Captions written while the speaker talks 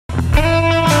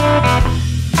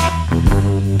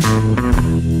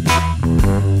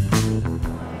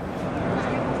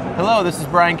Hello, this is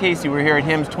Brian Casey. We're here at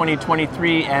HIMSS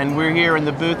 2023, and we're here in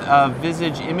the booth of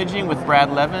Visage Imaging with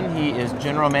Brad Levin. He is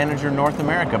General Manager North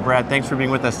America. Brad, thanks for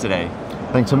being with us today.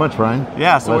 Thanance so much, Brian.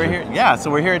 Yeah, so Pleasure. we're here. Yeah, so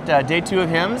we're here at day 2 of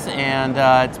HIMSS, and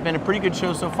it's been a pretty good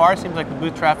show so far. It seems like the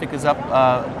booth traffic is up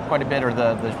quite a bit, or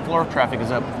the floor traffic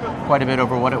is up quite a bit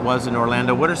over what it was in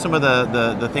Orlando. What are some of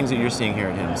the things that you're seeing here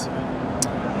at HIMSS?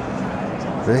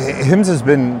 HIMSS has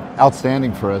been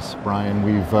outstanding for us, Brian.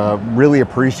 We've really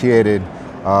appreciated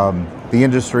the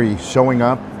industry showing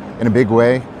up in a big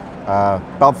way.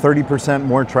 About 30%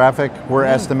 more traffic we're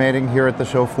estimating here at the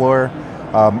show floor.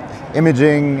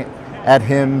 Imaging at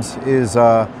HIMSS is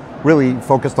really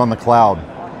focused on the cloud,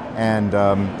 and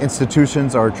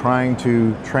institutions are trying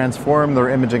to transform their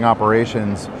imaging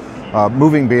operations,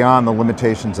 moving beyond the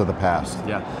limitations of the past.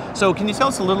 Yeah. So can you tell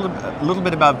us a little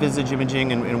bit about Visage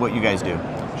Imaging and what you guys do?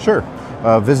 Sure.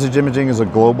 Visage Imaging is a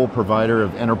global provider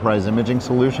of enterprise imaging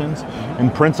solutions,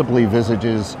 and principally Visage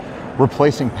is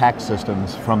replacing PACS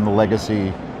systems from the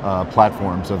legacy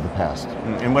platforms of the past.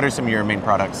 And what are some of your main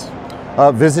products?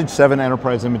 Visage 7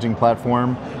 Enterprise Imaging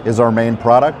Platform is our main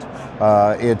product.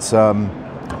 It's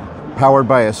powered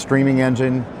by a streaming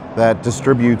engine that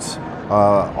distributes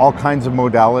all kinds of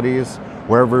modalities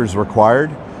wherever is required.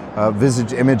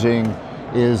 Visage Imaging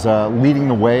is leading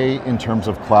the way in terms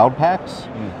of cloud packs.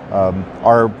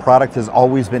 Our product has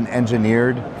always been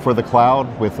engineered for the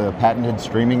cloud with a patented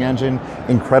streaming engine,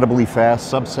 incredibly fast,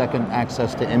 sub-second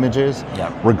access to images,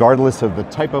 regardless of the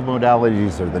type of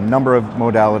modalities or the number of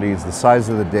modalities, the size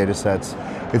of the data sets.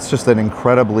 It's just an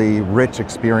incredibly rich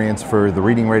experience for the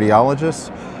reading radiologists.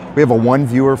 We have a one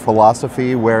viewer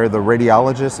philosophy where the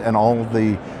radiologists and all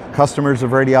the customers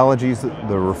of radiologies,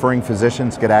 the referring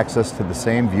physicians, get access to the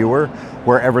same viewer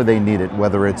wherever they need it,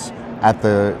 whether it's at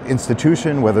the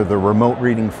institution, whether they're remote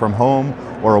reading from home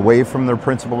or away from their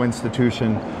principal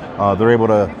institution. They're able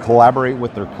to collaborate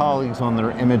with their colleagues on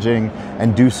their imaging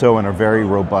and do so in a very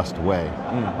robust way.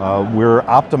 We're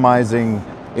optimizing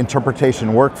interpretation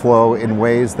workflow in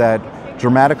ways that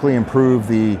dramatically improve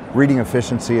the reading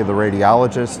efficiency of the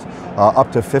radiologist,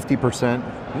 up to 50%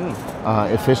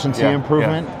 efficiency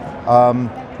improvement,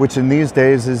 which in these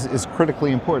days is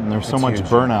critically important. There's so much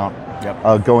burnout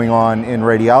going on in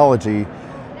radiology,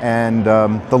 and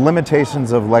the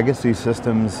limitations of legacy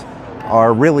systems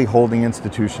are really holding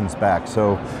institutions back.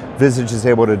 So Visage is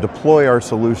able to deploy our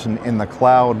solution in the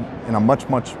cloud in a much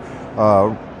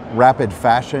rapid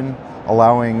fashion,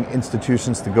 allowing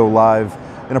institutions to go live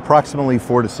in approximately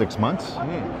 4 to 6 months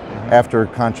after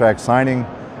contract signing.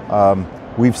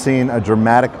 We've seen a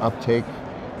dramatic uptake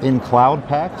in cloud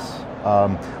packs.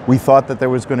 We thought that there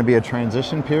was going to be a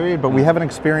transition period, but we haven't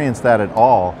experienced that at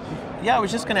all. Yeah, I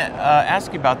was just going to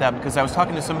ask you about that, because I was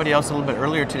talking to somebody else a little bit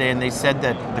earlier today, and they said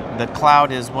that the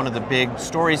cloud is one of the big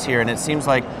stories here, and it seems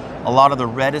like a lot of the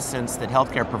reticence that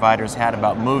healthcare providers had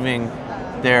about moving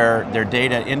their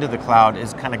data into the cloud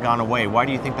has kind of gone away. Why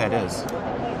do you think that is?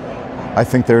 I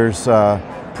think there's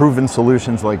proven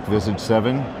solutions like Visage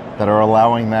 7 that are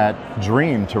allowing that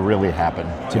dream to really happen,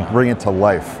 to bring it to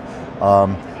life.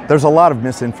 There's a lot of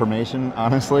misinformation,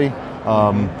 honestly.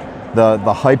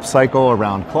 The hype cycle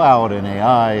around cloud and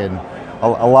AI and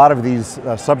a lot of these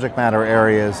subject matter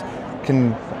areas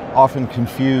can often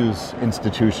confuse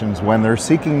institutions when they're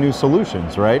seeking new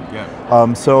solutions, right?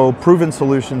 So proven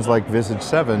solutions like Visage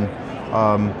 7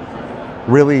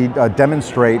 really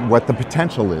demonstrate what the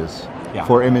potential is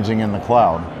for imaging in the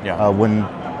cloud. When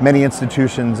many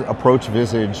institutions approach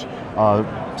Visage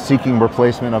seeking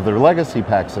replacement of their legacy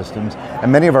PAC systems,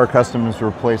 and many of our customers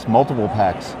replace multiple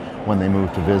PACs when they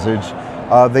move to Visage,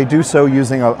 they do so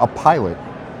using a pilot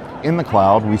in the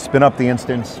cloud. We spin up the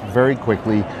instance very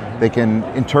quickly. They can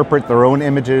interpret their own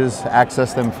images,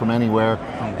 access them from anywhere,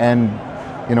 and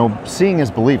seeing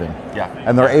is believing.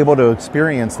 And they're able to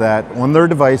experience that on their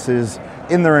devices,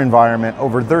 in their environment,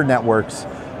 over their networks,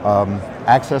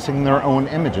 accessing their own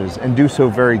images, and do so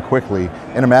very quickly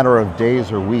in a matter of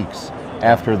days or weeks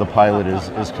after the pilot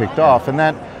is kicked off. And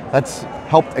that's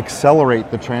helped accelerate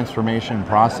the transformation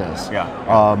process.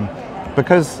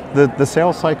 Because the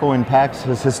sales cycle in PACS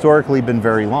has historically been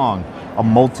very long, a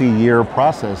multi-year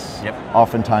process,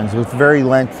 oftentimes with very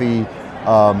lengthy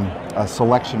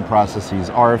selection processes,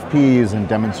 RFPs and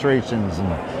demonstrations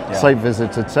and site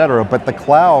visits, etc. But the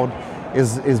cloud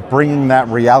is bringing that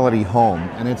reality home,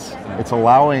 and it's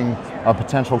allowing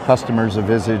potential customers of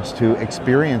Visage to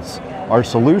experience our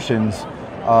solutions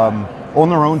on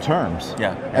their own terms,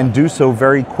 and do so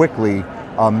very quickly.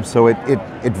 So it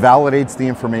validates the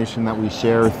information that we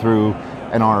share through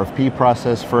an RFP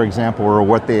process, for example, or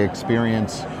what they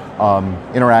experience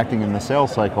interacting in the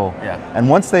sales cycle. Yeah. And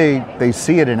once they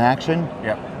see it in action,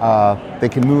 they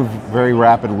can move very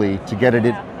rapidly to get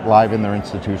it live in their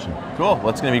institution. Cool. Well,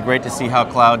 it's going to be great to see how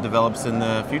cloud develops in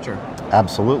the future.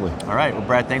 Absolutely. All right. Well,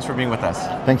 Brad, thanks for being with us.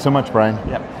 Thanks so much, Brian.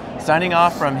 Yep. Signing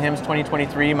off from HIMSS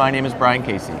 2023, my name is Brian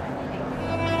Casey.